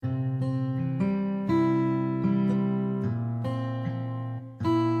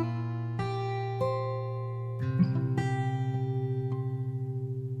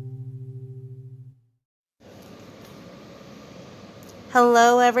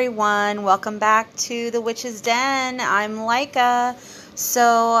Hello everyone, welcome back to the Witch's Den. I'm Leica.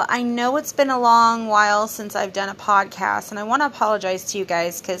 So I know it's been a long while since I've done a podcast, and I want to apologize to you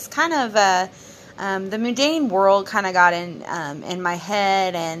guys because kind of the mundane world kind of got in my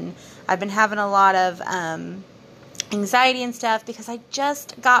head, and I've been having a lot of anxiety and stuff because I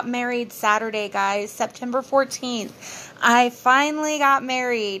just got married Saturday, guys, September 14th. I finally got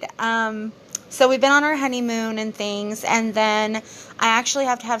married. So we've been on our honeymoon and things, and then I actually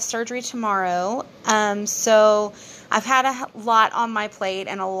have to have surgery tomorrow. So I've had a lot on my plate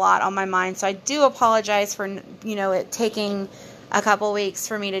and a lot on my mind. So I do apologize for, it taking a couple weeks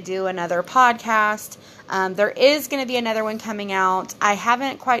for me to do another podcast. There is going to be another one coming out. I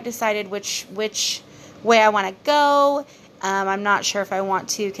haven't quite decided which way I want to go. I'm not sure if I want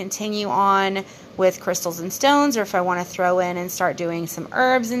to continue on with crystals and stones or if I want to throw in and start doing some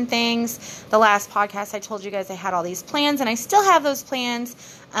herbs and things. The last podcast I told you guys I had all these plans, and I still have those plans.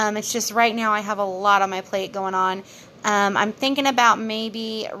 It's just right now I have a lot on my plate going on. I'm thinking about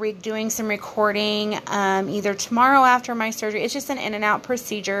maybe doing some recording either tomorrow after my surgery. It's just an in and out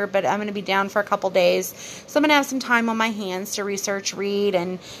procedure, but I'm going to be down for a couple days. So I'm going to have some time on my hands to research, read,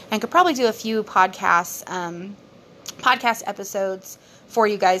 and could probably do a few podcast episodes for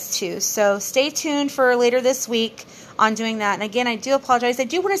you guys too. So stay tuned for later this week on doing that. And again, I do apologize. I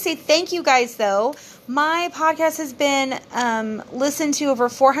do want to say thank you guys though. My podcast has been listened to over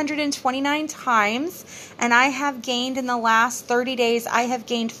 429 times, and I have gained in the last 30 days, I have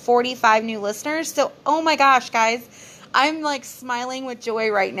gained 45 new listeners. So, oh my gosh, guys, I'm like smiling with joy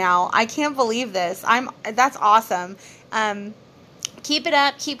right now. I can't believe this. That's awesome. Keep it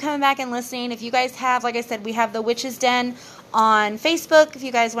up. Keep coming back and listening. If you guys have, like I said, we have the Witch's Den on Facebook if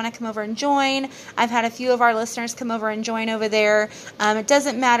you guys want to come over and join. I've had a few of our listeners come over and join over there. It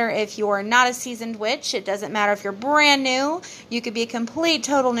doesn't matter if you're not a seasoned witch. It doesn't matter if you're brand new. You could be a complete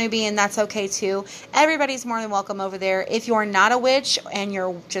total newbie, and that's okay too. Everybody's more than welcome over there. If you're not a witch and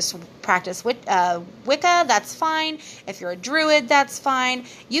you're just practice Wicca, that's fine. If you're a druid, that's fine.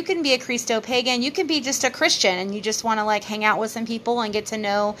 You can be a Christo-pagan. You can be just a Christian and you just want to like hang out with some people and get to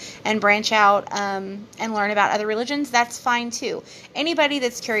know and branch out and learn about other religions. That's fine too. Anybody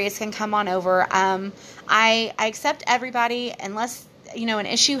that's curious can come on over. I accept everybody unless, an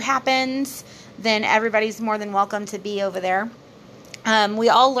issue happens, then everybody's more than welcome to be over there. We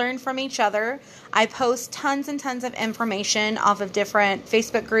all learn from each other. I post tons and tons of information off of different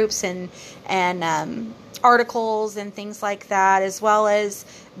Facebook groups and articles and things like that, as well as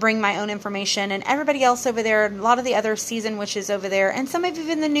bring my own information. And everybody else over there, a lot of the other seasoned witches over there, and some of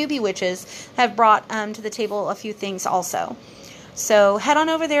even the newbie witches have brought to the table a few things also. So head on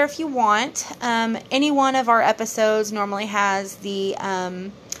over there if you want. Any one of our episodes normally has the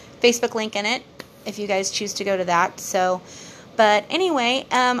Facebook link in it if you guys choose to go to that. But anyway,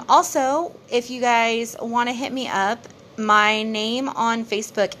 also, if you guys want to hit me up, my name on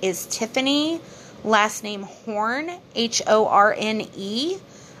Facebook is Tiffany, last name Horne, Horne.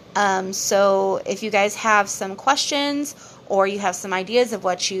 So if you guys have some questions or you have some ideas of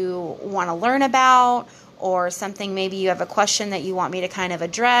what you want to learn about, or something, maybe you have a question that you want me to kind of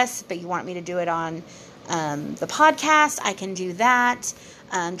address, but you want me to do it on the podcast, I can do that.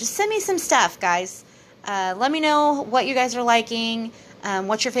 Just send me some stuff, guys. Let me know what you guys are liking,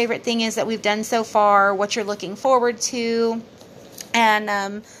 what your favorite thing is that we've done so far, what you're looking forward to, and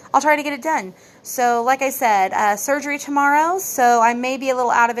I'll try to get it done. So like I said, surgery tomorrow, so I may be a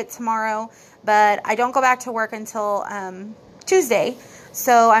little out of it tomorrow, but I don't go back to work until Tuesday.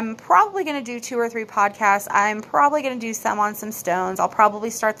 So I'm probably going to do 2 or 3 podcasts. I'm probably going to do some on some stones. I'll probably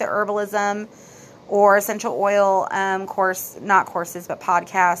start the herbalism or essential oil not courses, but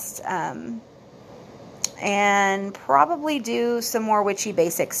podcasts. And probably do some more witchy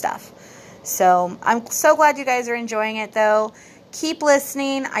basic stuff. So I'm so glad you guys are enjoying it though. Keep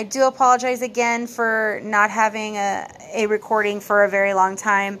listening. I do apologize again for not having a recording for a very long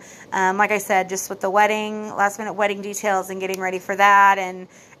time. Like I said, just with the wedding, last minute wedding details and getting ready for that, and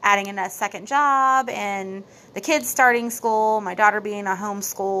adding in a second job, and the kids starting school, my daughter being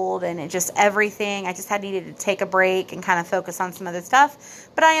homeschooled, and it just everything. I just needed to take a break and kind of focus on some other stuff.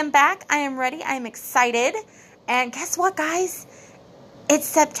 But I am back. I am ready. I am excited. And guess what, guys? It's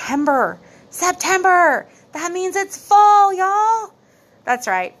September. September. That means it's fall, y'all. That's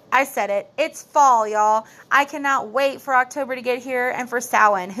right. I said it. It's fall, y'all. I cannot wait for October to get here and for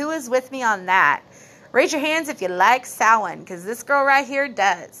Samhain. Who is with me on that? Raise your hands if you like Samhain, because this girl right here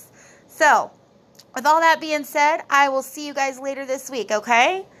does. So, with all that being said, I will see you guys later this week,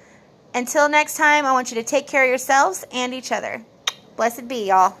 okay? Until next time, I want you to take care of yourselves and each other. Blessed be,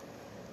 y'all.